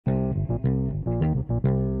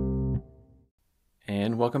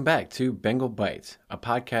and welcome back to Bengal Bites, a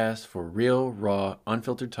podcast for real, raw,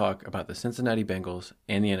 unfiltered talk about the Cincinnati Bengals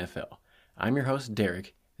and the NFL. I'm your host,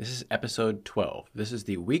 Derek. This is episode 12. This is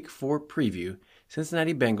the Week 4 preview,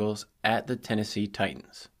 Cincinnati Bengals at the Tennessee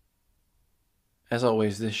Titans. As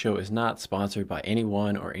always, this show is not sponsored by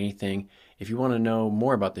anyone or anything. If you want to know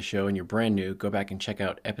more about the show and you're brand new, go back and check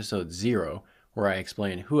out episode 0, where I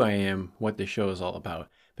explain who I am, what the show is all about.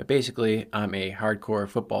 But basically, I'm a hardcore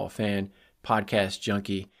football fan, podcast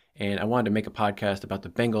junkie, and I wanted to make a podcast about the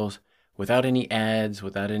Bengals without any ads,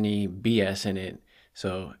 without any BS in it.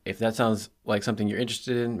 So if that sounds like something you're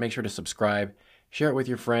interested in, make sure to subscribe, share it with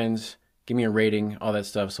your friends, give me a rating, all that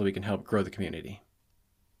stuff so we can help grow the community.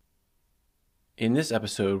 In this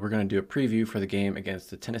episode, we're going to do a preview for the game against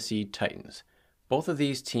the Tennessee Titans. Both of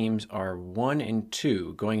these teams are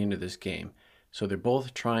 1-2 going into this game, so they're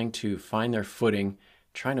both trying to find their footing,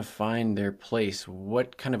 trying to find their place.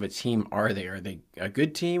 What kind of a team are they? Are they a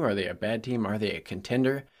good team? Are they a bad team? Are they a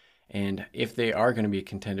contender? And if they are going to be a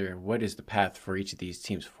contender, what is the path for each of these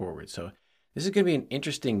teams forward? So this is going to be an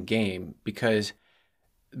interesting game because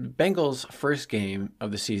the Bengals' first game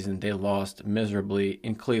of the season, they lost miserably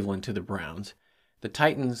in Cleveland to the Browns. The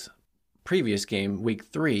Titans' previous game, week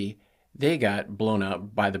 3, they got blown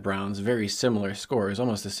out by the Browns. Very similar scores,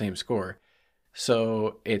 almost the same score.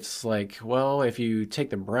 So it's like, well, if you take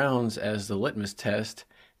the Browns as the litmus test,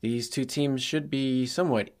 these two teams should be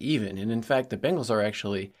somewhat even. And in fact, the Bengals are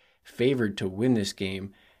actually favored to win this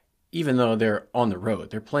game, even though they're on the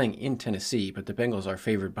road. They're playing in Tennessee, but the Bengals are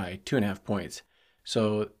favored by 2.5 points.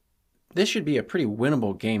 So this should be a pretty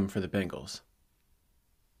winnable game for the Bengals.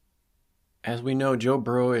 As we know, Joe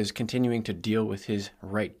Burrow is continuing to deal with his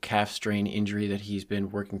right calf strain injury that he's been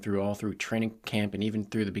working through all through training camp and even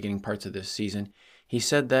through the beginning parts of this season. He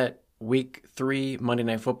said that week 3 Monday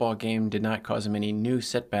Night Football game did not cause him any new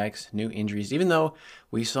setbacks, new injuries, even though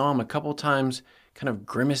we saw him a couple times kind of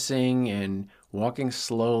grimacing and walking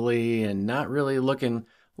slowly and not really looking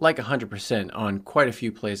like 100% on quite a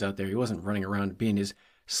few plays out there. He wasn't running around being his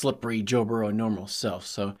slippery Joe Burrow normal self.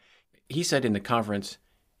 So he said in the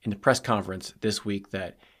press conference this week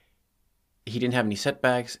that he didn't have any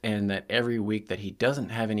setbacks and that every week that he doesn't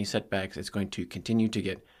have any setbacks, it's going to continue to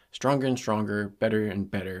get stronger and stronger, better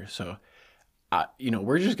and better. So,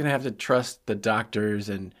 we're just going to have to trust the doctors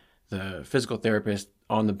and the physical therapists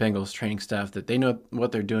on the Bengals training staff that they know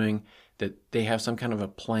what they're doing, that they have some kind of a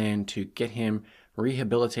plan to get him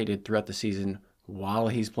rehabilitated throughout the season while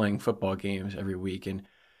he's playing football games every week. And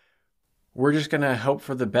we're just going to hope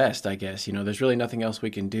for the best, I guess. There's really nothing else we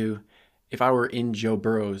can do. If I were in Joe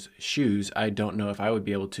Burrow's shoes, I don't know if I would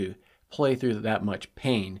be able to play through that much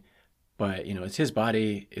pain. But, it's his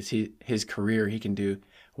body, it's his career. He can do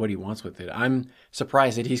what he wants with it. I'm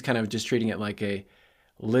surprised that he's kind of just treating it like a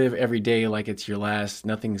live every day like it's your last,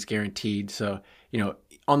 nothing's guaranteed. So,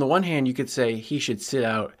 on the one hand, you could say he should sit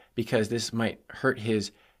out because this might hurt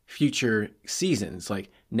his future seasons,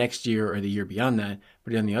 like next year or the year beyond that.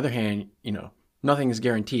 But on the other hand, nothing is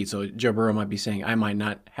guaranteed. So Joe Burrow might be saying, I might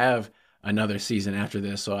not have another season after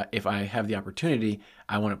this. So if I have the opportunity,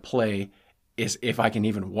 I want to play if I can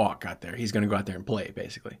even walk out there. He's going to go out there and play,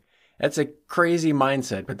 basically. That's a crazy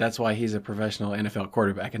mindset, but that's why he's a professional NFL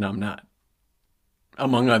quarterback and I'm not,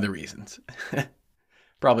 among other reasons.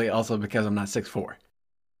 Probably also because I'm not 6'4".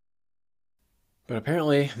 But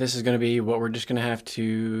apparently this is going to be what we're just going to have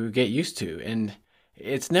to get used to. And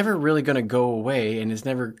it's never really going to go away, and it's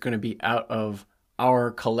never going to be out of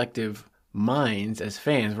our collective minds as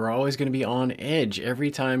fans. We're always going to be on edge.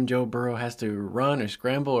 Every time Joe Burrow has to run or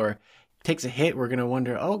scramble or takes a hit, we're going to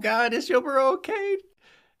wonder, oh God, is Joe Burrow okay?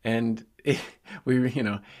 And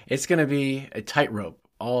it's going to be a tightrope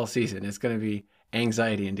all season. It's going to be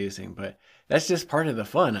anxiety inducing, but that's just part of the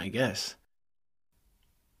fun, I guess.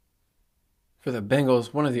 For the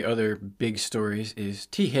Bengals, one of the other big stories is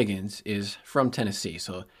T. Higgins is from Tennessee.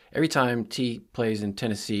 So every time T plays in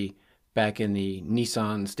Tennessee back in the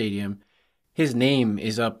Nissan Stadium, his name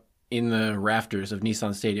is up in the rafters of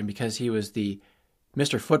Nissan Stadium because he was the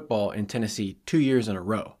Mr. Football in Tennessee 2 years in a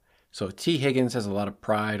row. So T. Higgins has a lot of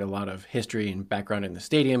pride, a lot of history and background in the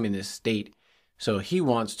stadium, in this state. So he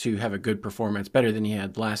wants to have a good performance, better than he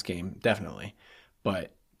had last game, definitely.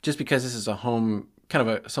 But just because this is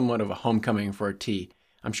somewhat of a homecoming for T,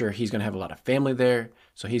 I'm sure he's going to have a lot of family there,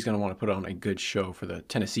 so he's going to want to put on a good show for the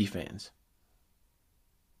Tennessee fans.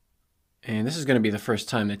 And this is going to be the first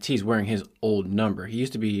time that T's wearing his old number. He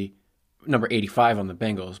used to be number 85 on the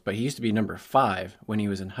Bengals, but he used to be number 5 when he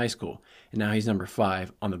was in high school, and now he's number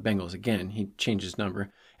 5 on the Bengals again. He changed his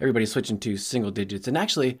number. Everybody's switching to single digits, and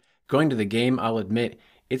actually, going to the game, I'll admit,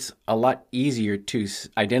 it's a lot easier to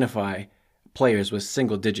identify players with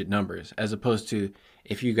single digit numbers, as opposed to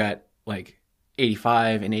if you got like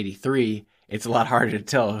 85 and 83, it's a lot harder to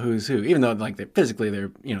tell who's who, even though like they're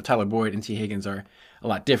Tyler Boyd and T. Higgins are a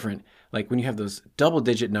lot different. Like when you have those double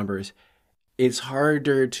digit numbers, it's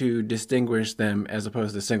harder to distinguish them as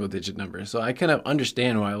opposed to single digit numbers. So I kind of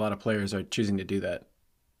understand why a lot of players are choosing to do that.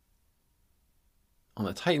 On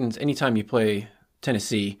the Titans, anytime you play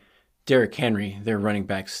Tennessee, Derrick Henry, their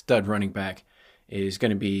stud running back, is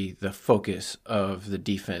going to be the focus of the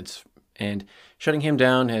defense. And shutting him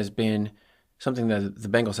down has been something that the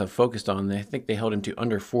Bengals have focused on. I think they held him to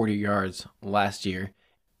under 40 yards last year.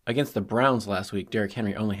 Against the Browns last week, Derrick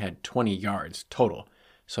Henry only had 20 yards total.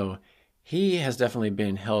 So he has definitely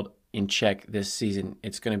been held in check this season.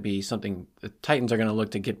 It's going to be something the Titans are going to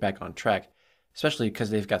look to get back on track, especially because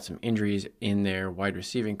they've got some injuries in their wide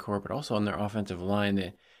receiving core, but also on their offensive line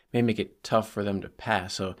that may make it tough for them to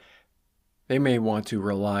pass. So they may want to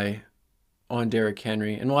rely on Derrick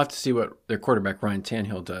Henry, and we'll have to see what their quarterback Ryan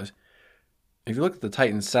Tannehill does. If you look at the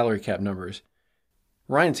Titans' salary cap numbers,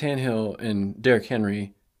 Ryan Tannehill and Derrick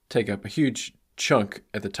Henry take up a huge chunk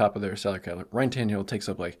at the top of their salary cap. Ryan Tannehill takes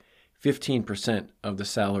up like 15% of the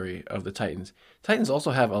salary of the Titans. Titans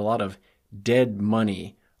also have a lot of dead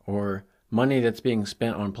money, or money that's being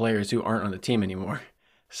spent on players who aren't on the team anymore.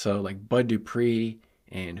 So like Bud Dupree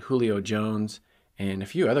and Julio Jones and a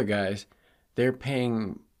few other guys, they're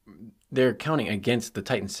counting against the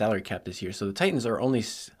Titans salary cap this year. So the Titans are only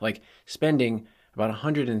like spending about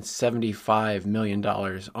 $175 million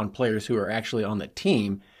on players who are actually on the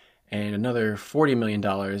team, and another $40 million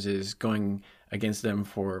is going against them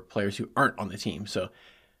for players who aren't on the team. So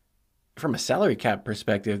from a salary cap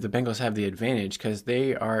perspective, the Bengals have the advantage because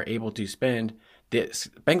they are able to spend this.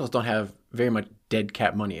 Bengals don't have very much dead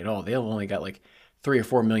cap money at all. They've only got like $3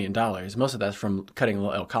 or $4 million. Most of that's from cutting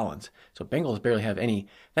L. Collins. So Bengals barely have any.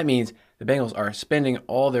 That means the Bengals are spending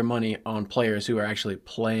all their money on players who are actually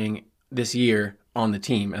playing this year on the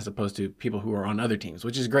team, as opposed to people who are on other teams,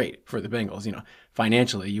 which is great for the Bengals.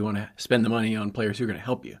 Financially, you want to spend the money on players who are going to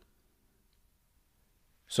help you.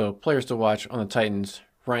 So players to watch on the Titans: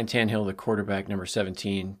 Ryan Tannehill, the quarterback, number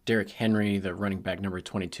 17. Derrick Henry, the running back, number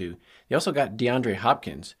 22. They also got DeAndre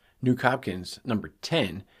Hopkins, Nuke Hopkins, number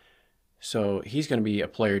 10. So he's going to be a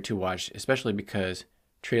player to watch, especially because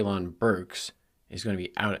Treylon Burks is going to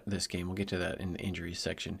be out this game. We'll get to that in the injuries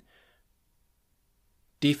section.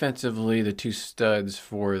 Defensively, the two studs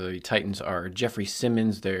for the Titans are Jeffrey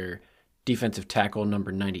Simmons, their defensive tackle,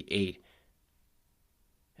 number 98,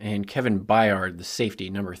 and Kevin Byard, the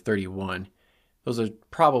safety, number 31. Those are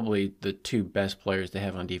probably the two best players they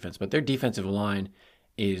have on defense, but their defensive line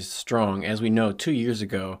is strong. As we know, 2 years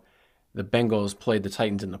ago, the Bengals played the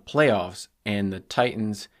Titans in the playoffs, and the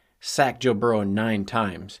Titans sacked Joe Burrow 9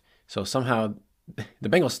 times. So somehow the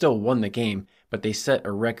Bengals still won the game, but they set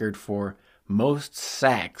a record for most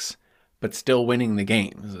sacks, but still winning the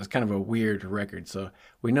game. It's kind of a weird record. So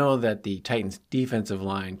we know that the Titans' defensive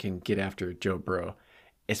line can get after Joe Burrow,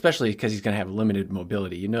 especially because he's going to have limited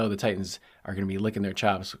mobility. The Titans are going to be licking their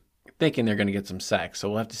chops, thinking they're going to get some sacks. So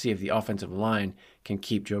we'll have to see if the offensive line can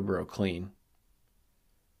keep Joe Burrow clean.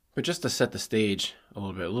 But just to set the stage a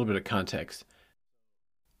little bit of context,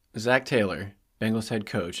 Zach Taylor, Bengals head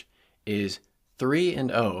coach, is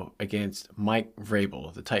 3-0 against Mike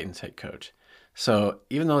Vrabel, the Titans head coach. So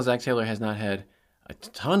even though Zach Taylor has not had a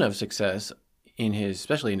ton of success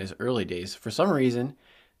especially in his early days, for some reason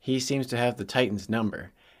he seems to have the Titans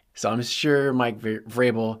number. So I'm sure Mike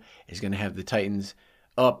Vrabel is going to have the Titans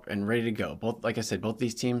up and ready to go. Like I said, both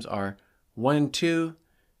these teams are 1-2,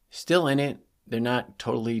 still in it. They're not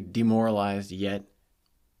totally demoralized yet.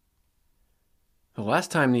 The last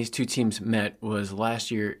time these two teams met was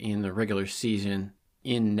last year in the regular season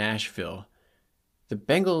in Nashville. The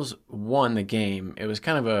Bengals won the game. It was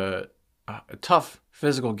kind of a tough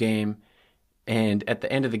physical game. And at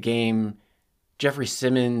the end of the game, Jeffrey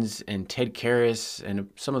Simmons and Ted Karras and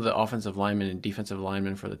some of the offensive linemen and defensive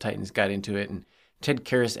linemen for the Titans got into it. And Ted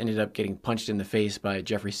Karras ended up getting punched in the face by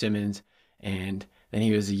Jeffrey Simmons. And then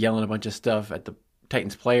he was yelling a bunch of stuff at the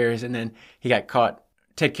Titans players. And then he got caught.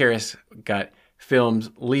 Ted Karras got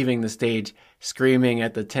filmed leaving the stage screaming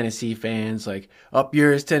at the Tennessee fans like, "Up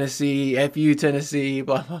yours, Tennessee, F you, Tennessee,"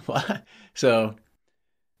 blah, blah, blah. So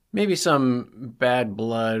maybe some bad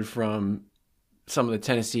blood from some of the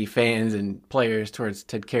Tennessee fans and players towards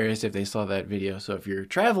Ted Karras if they saw that video. So if you're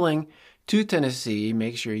traveling to Tennessee,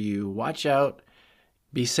 make sure you watch out,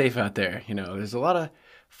 be safe out there. There's a lot of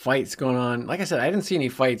fights going on. Like I said, I didn't see any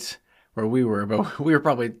fights where we were, but we were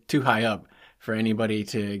probably too high up for anybody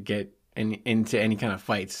to get into any kind of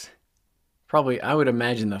fights. Probably, I would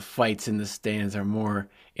imagine the fights in the stands are more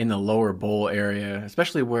in the lower bowl area,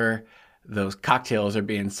 especially where those cocktails are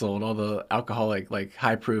being sold. All the alcoholic, like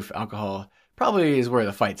high proof alcohol, probably is where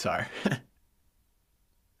the fights are.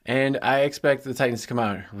 And I expect the Titans to come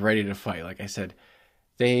out ready to fight. Like I said,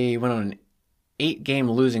 they went on an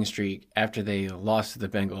 8-game losing streak after they lost to the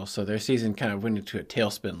Bengals. So their season kind of went into a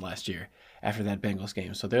tailspin last year after that Bengals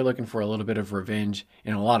game. So they're looking for a little bit of revenge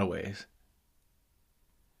in a lot of ways.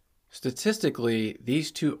 Statistically,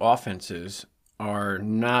 these two offenses are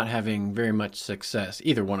not having very much success,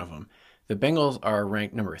 either one of them. The Bengals are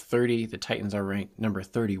ranked number 30. The Titans are ranked number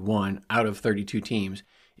 31 out of 32 teams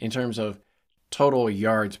in terms of total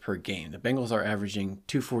yards per game. The Bengals are averaging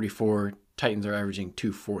 244. Titans are averaging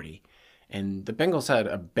 240. And the Bengals had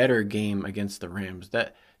a better game against the Rams.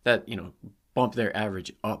 That bumped their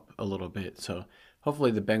average up a little bit. So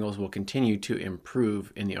hopefully the Bengals will continue to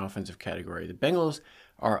improve in the offensive category. The Bengals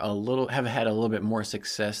have had a little bit more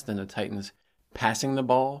success than the Titans passing the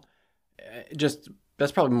ball.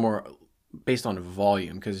 That's probably more based on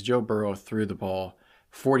volume, because Joe Burrow threw the ball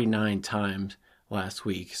 49 times last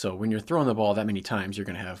week. So when you're throwing the ball that many times, you're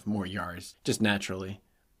going to have more yards, just naturally.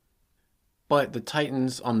 But the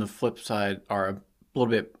Titans, on the flip side, are a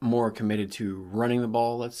little bit more committed to running the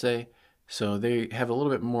ball, let's say. So they have a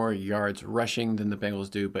little bit more yards rushing than the Bengals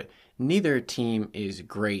do, but neither team is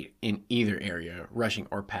great in either area, rushing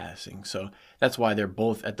or passing. So that's why they're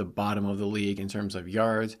both at the bottom of the league in terms of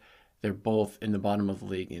yards. They're both in the bottom of the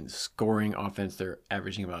league in scoring offense. They're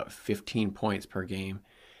averaging about 15 points per game.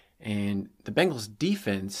 And the Bengals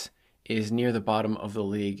defense is near the bottom of the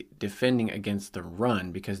league defending against the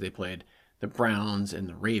run, because they played the Browns and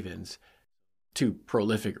the Ravens, two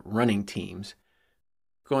prolific running teams.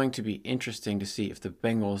 Going to be interesting to see if the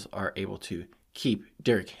Bengals are able to keep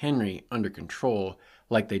Derrick Henry under control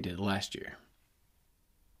like they did last year.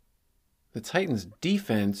 The Titans'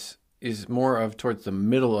 defense is more of towards the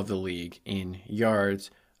middle of the league in yards,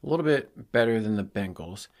 a little bit better than the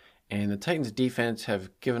Bengals. And the Titans' defense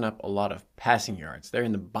have given up a lot of passing yards. They're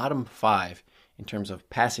in the bottom 5 in terms of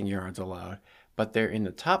passing yards allowed, but they're in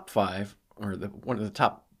the top 5, or one of the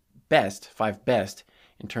top 5 best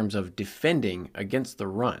in terms of defending against the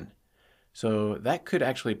run. So that could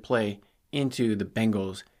actually play into the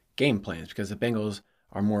Bengals' game plans, because the Bengals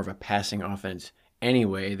are more of a passing offense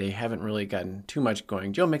anyway. They haven't really gotten too much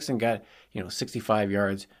going. Joe Mixon got 65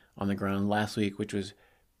 yards on the ground last week, which was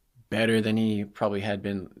better than he probably had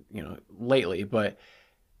been lately. But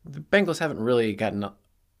the Bengals haven't really gotten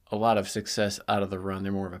a lot of success out of the run.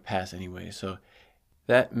 They're more of a pass anyway. So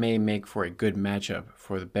that may make for a good matchup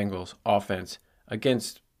for the Bengals offense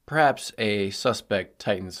against perhaps a suspect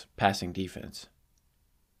Titans passing defense.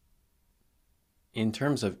 In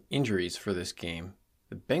terms of injuries for this game,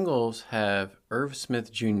 the Bengals have Irv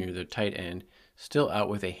Smith Jr., their tight end, still out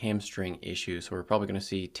with a hamstring issue, so we're probably going to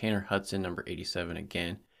see Tanner Hudson, number 87,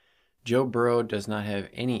 again. Joe Burrow does not have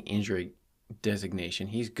any injury designation.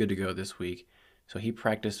 He's good to go this week, so he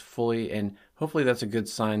practiced fully, and hopefully that's a good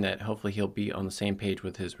sign that hopefully he'll be on the same page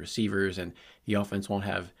with his receivers, and the offense won't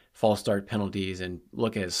have false start penalties and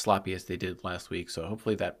look as sloppy as they did last week. So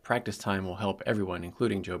hopefully that practice time will help everyone,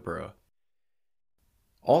 including Joe Burrow.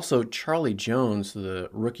 Also, Charlie Jones, the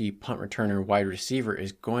rookie punt returner wide receiver,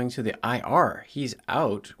 is going to the IR. He's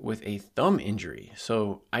out with a thumb injury.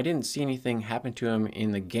 So I didn't see anything happen to him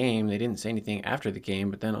in the game. They didn't say anything after the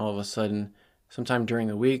game, but then all of a sudden, sometime during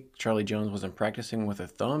the week, Charlie Jones wasn't practicing with a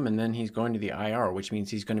thumb, and then he's going to the IR, which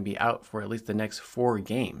means he's going to be out for at least the next 4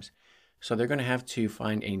 games. So they're going to have to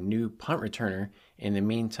find a new punt returner in the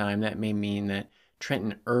meantime. That may mean that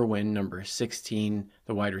Trenton Irwin, number 16,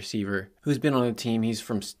 the wide receiver, who's been on the team, he's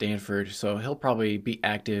from Stanford, so he'll probably be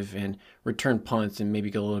active and return punts and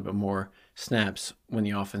maybe get a little bit more snaps when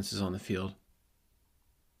the offense is on the field.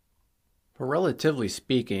 But relatively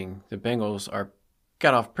speaking, the Bengals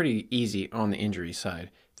got off pretty easy on the injury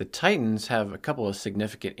side. The Titans have a couple of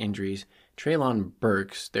significant injuries. Treylon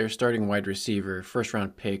Burks, their starting wide receiver,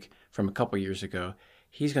 first-round pick from a couple years ago,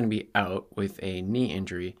 he's going to be out with a knee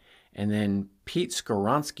injury. And then Pete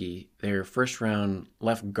Skoronski, their first-round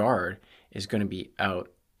left guard, is going to be out.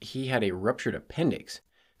 He had a ruptured appendix,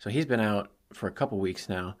 so he's been out for a couple weeks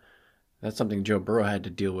now. That's something Joe Burrow had to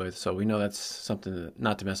deal with, so we know that's something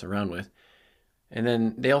not to mess around with. And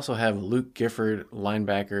then they also have Luke Gifford,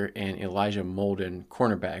 linebacker, and Elijah Molden,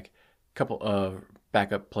 cornerback, a couple of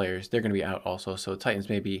backup players. They're going to be out also, so the Titans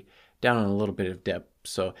may be down on a little bit of depth.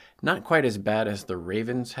 So not quite as bad as the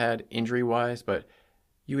Ravens had injury-wise, but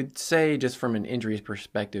you would say just from an injuries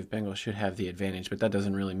perspective, Bengals should have the advantage, but that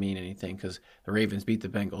doesn't really mean anything because the Ravens beat the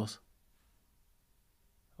Bengals.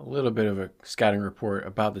 A little bit of a scouting report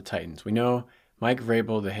about the Titans. We know Mike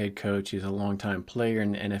Vrabel, the head coach, he's a longtime player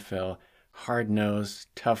in the NFL, hard-nosed,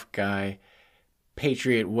 tough guy,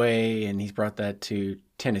 Patriot way, and he's brought that to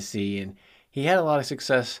Tennessee. And he had a lot of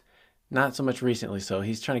success, not so much recently, so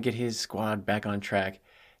he's trying to get his squad back on track.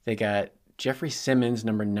 They got Jeffrey Simmons,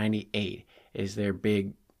 number 98, is their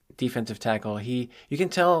big defensive tackle. You can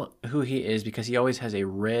tell who he is because he always has a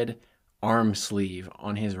red arm sleeve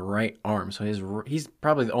on his right arm. So he's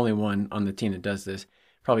probably the only one on the team that does this,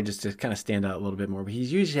 probably just to kind of stand out a little bit more. But he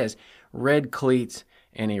usually has red cleats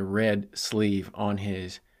and a red sleeve on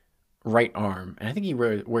his right arm. And I think he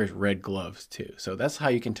wears red gloves too. So that's how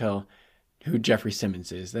you can tell who Jeffrey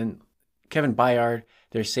Simmons is. Then Kevin Byard,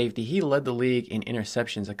 their safety, he led the league in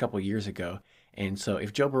interceptions a couple years ago. And so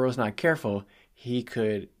if Joe Burrow's not careful, he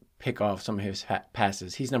could pick off some of his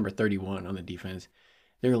passes. He's number 31 on the defense.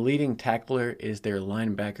 Their leading tackler is their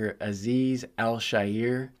linebacker, Azeez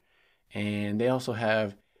Al-Shaair. And they also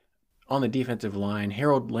have, on the defensive line,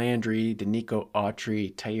 Harold Landry, Danico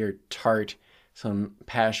Autry, Tyre Tart, some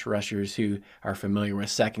pass rushers who are familiar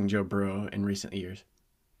with sacking Joe Burrow in recent years.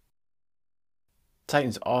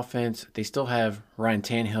 Titans offense, they still have Ryan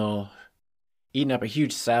Tannehill eating up a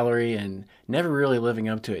huge salary and never really living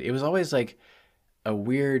up to it. It was always like a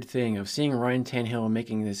weird thing of seeing Ryan Tannehill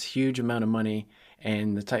making this huge amount of money,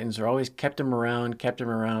 and the Titans are always kept him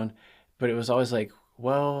around, but it was always like,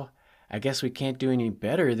 well, I guess we can't do any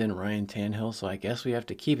better than Ryan Tannehill, so I guess we have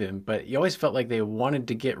to keep him. But you always felt like they wanted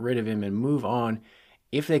to get rid of him and move on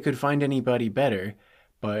if they could find anybody better,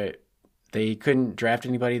 but they couldn't draft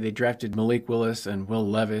anybody. They drafted Malik Willis and Will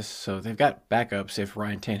Levis, so they've got backups if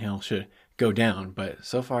Ryan Tannehill should go down, but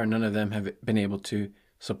so far none of them have been able to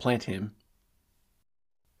supplant him.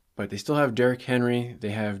 But they still have Derrick Henry. They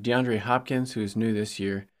have DeAndre Hopkins, who is new this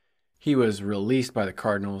year. He was released by the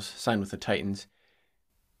Cardinals, signed with the Titans.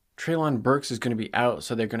 Treylon Burks is going to be out,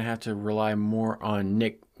 so they're going to have to rely more on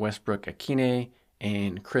Nick Westbrook-Akine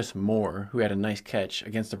and Chris Moore, who had a nice catch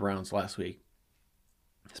against the Browns last week.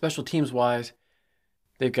 Special teams-wise,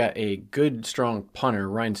 they've got a good, strong punter,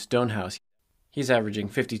 Ryan Stonehouse. He's averaging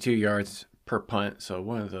 52 yards per punt, so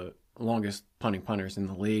one of the longest punting punters in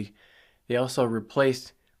the league. They also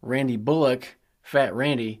replaced Randy Bullock, Fat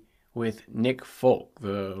Randy, with Nick Folk,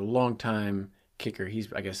 the longtime kicker.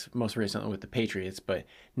 He's, I guess, most recently with the Patriots, but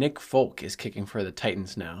Nick Folk is kicking for the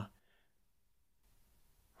Titans now.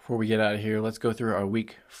 Before we get out of here, let's go through our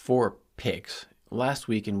Week 4 picks. Last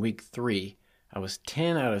week in Week 3, I was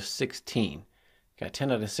 10 out of 16. Got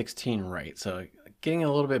 10 out of 16 right, so getting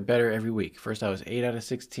a little bit better every week. First I was 8 out of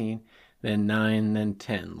 16, then 9, then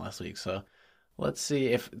 10 last week. So let's see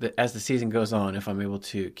if, as the season goes on, if I'm able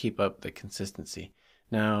to keep up the consistency.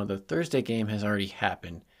 Now, the Thursday game has already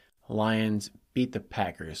happened. Lions beat the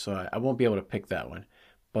Packers, so I won't be able to pick that one.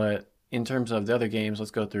 But in terms of the other games,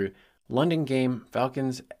 let's go through. London game,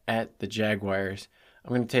 Falcons at the Jaguars. I'm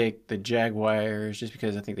going to take the Jaguars just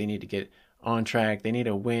because I think they need to get on track. They need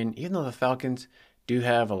a win. Even though the Falcons do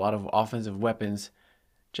have a lot of offensive weapons,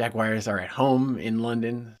 Jaguars are at home in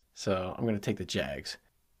London, so I'm going to take the Jags.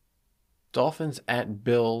 Dolphins at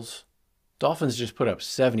Bills. Dolphins just put up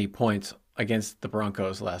 70 points against the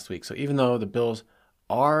Broncos last week. So even though the Bills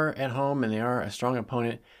are at home and they are a strong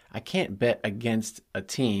opponent, I can't bet against a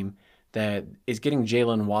team that is getting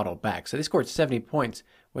Jalen Waddle back. So they scored 70 points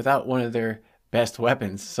without one of their best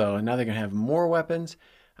weapons. So now they're going to have more weapons.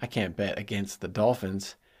 I can't bet against the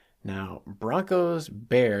Dolphins. Now, Broncos,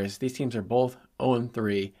 Bears, these teams are both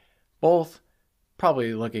 0-3. Both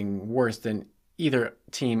probably looking worse than either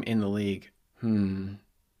team in the league. I'm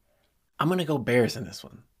going to go Bears in this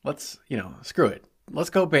one. Let's, screw it. Let's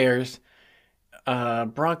go Bears.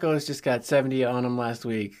 Broncos just got 70 on them last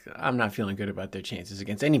week. I'm not feeling good about their chances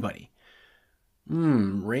against anybody.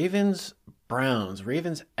 Ravens, Browns.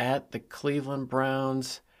 Ravens at the Cleveland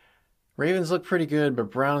Browns. Ravens look pretty good, but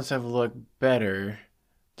Browns have looked better.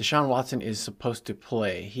 Deshaun Watson is supposed to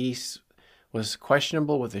play. He was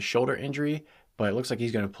questionable with a shoulder injury, but it looks like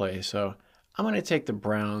he's going to play. So I'm going to take the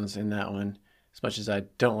Browns in that one, as much as I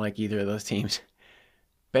don't like either of those teams.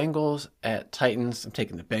 Bengals at Titans. I'm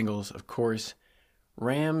taking the Bengals, of course.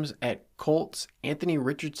 Rams at Colts. Anthony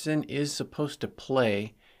Richardson is supposed to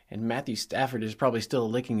play, and Matthew Stafford is probably still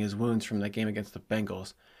licking his wounds from that game against the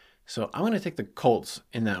Bengals. So I'm going to take the Colts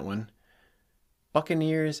in that one.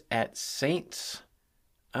 Buccaneers at Saints.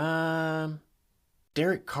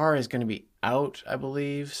 Derek Carr is going to be out, I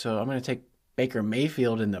believe, so I'm going to take Baker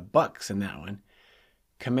Mayfield and the Bucs in that one.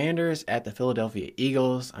 Commanders at the Philadelphia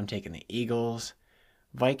Eagles. I'm taking the Eagles.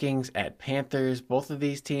 Vikings at Panthers. Both of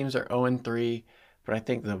these teams are 0-3, but I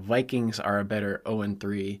think the Vikings are a better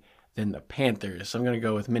 0-3 than the Panthers. So I'm going to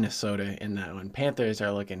go with Minnesota in that one. Panthers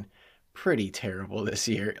are looking pretty terrible this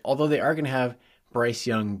year, although they are going to have Bryce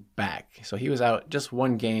Young back. So he was out just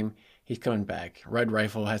one game. He's coming back. Red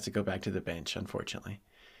Rifle has to go back to the bench, unfortunately.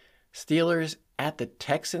 Steelers at the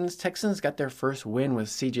Texans. Texans got their first win with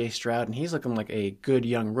CJ Stroud, and he's looking like a good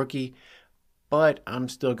young rookie. But I'm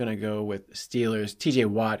still going to go with Steelers. TJ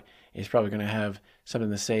Watt is probably going to have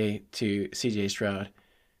something to say to CJ Stroud.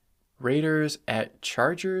 Raiders at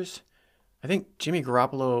Chargers. I think Jimmy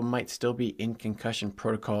Garoppolo might still be in concussion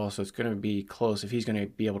protocol, so it's going to be close if he's going to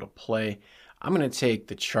be able to play. I'm going to take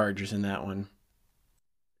the Chargers in that one.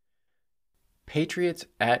 Patriots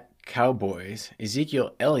at Cowboys.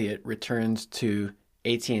 Ezekiel Elliott returns to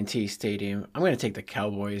AT&T Stadium. I'm going to take the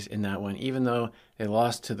Cowboys in that one. Even though they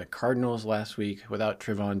lost to the Cardinals last week without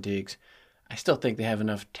Trevon Diggs, I still think they have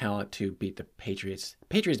enough talent to beat the Patriots. The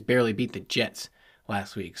Patriots barely beat the Jets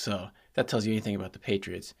last week, so that tells you anything about the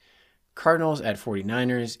Patriots. Cardinals at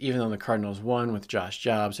 49ers. Even though the Cardinals won with Josh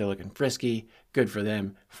Jobs, they're looking frisky. Good for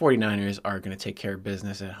them. 49ers are going to take care of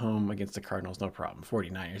business at home against the Cardinals, no problem.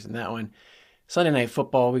 49ers in that one. Sunday Night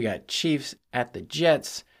Football, we got Chiefs at the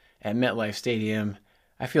Jets at MetLife Stadium.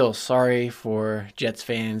 I feel sorry for Jets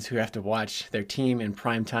fans who have to watch their team in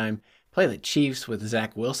primetime play the Chiefs with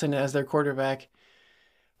Zach Wilson as their quarterback.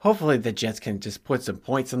 Hopefully the Jets can just put some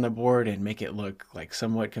points on the board and make it look like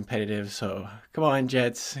somewhat competitive. So come on,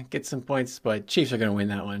 Jets, get some points, but Chiefs are going to win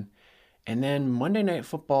that one. And then Monday Night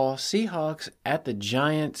Football, Seahawks at the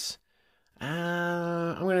Giants.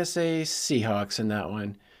 I'm going to say Seahawks in that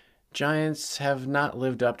one. Giants have not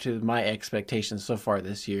lived up to my expectations so far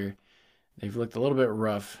this year. They've looked a little bit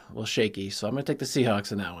rough, a little shaky, so I'm going to take the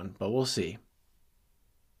Seahawks in that one, but we'll see.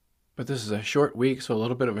 But this is a short week, so a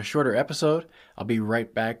little bit of a shorter episode. I'll be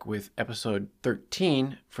right back with episode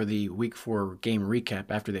 13 for the Week 4 game recap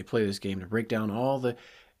after they play this game to break down all the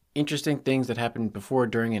interesting things that happened before,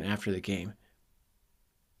 during, and after the game.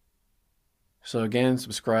 So again,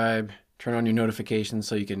 subscribe, turn on your notifications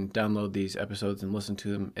so you can download these episodes and listen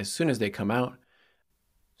to them as soon as they come out.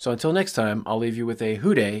 So until next time, I'll leave you with a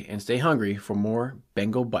hoo-day and stay hungry for more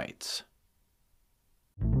Bengal Bites.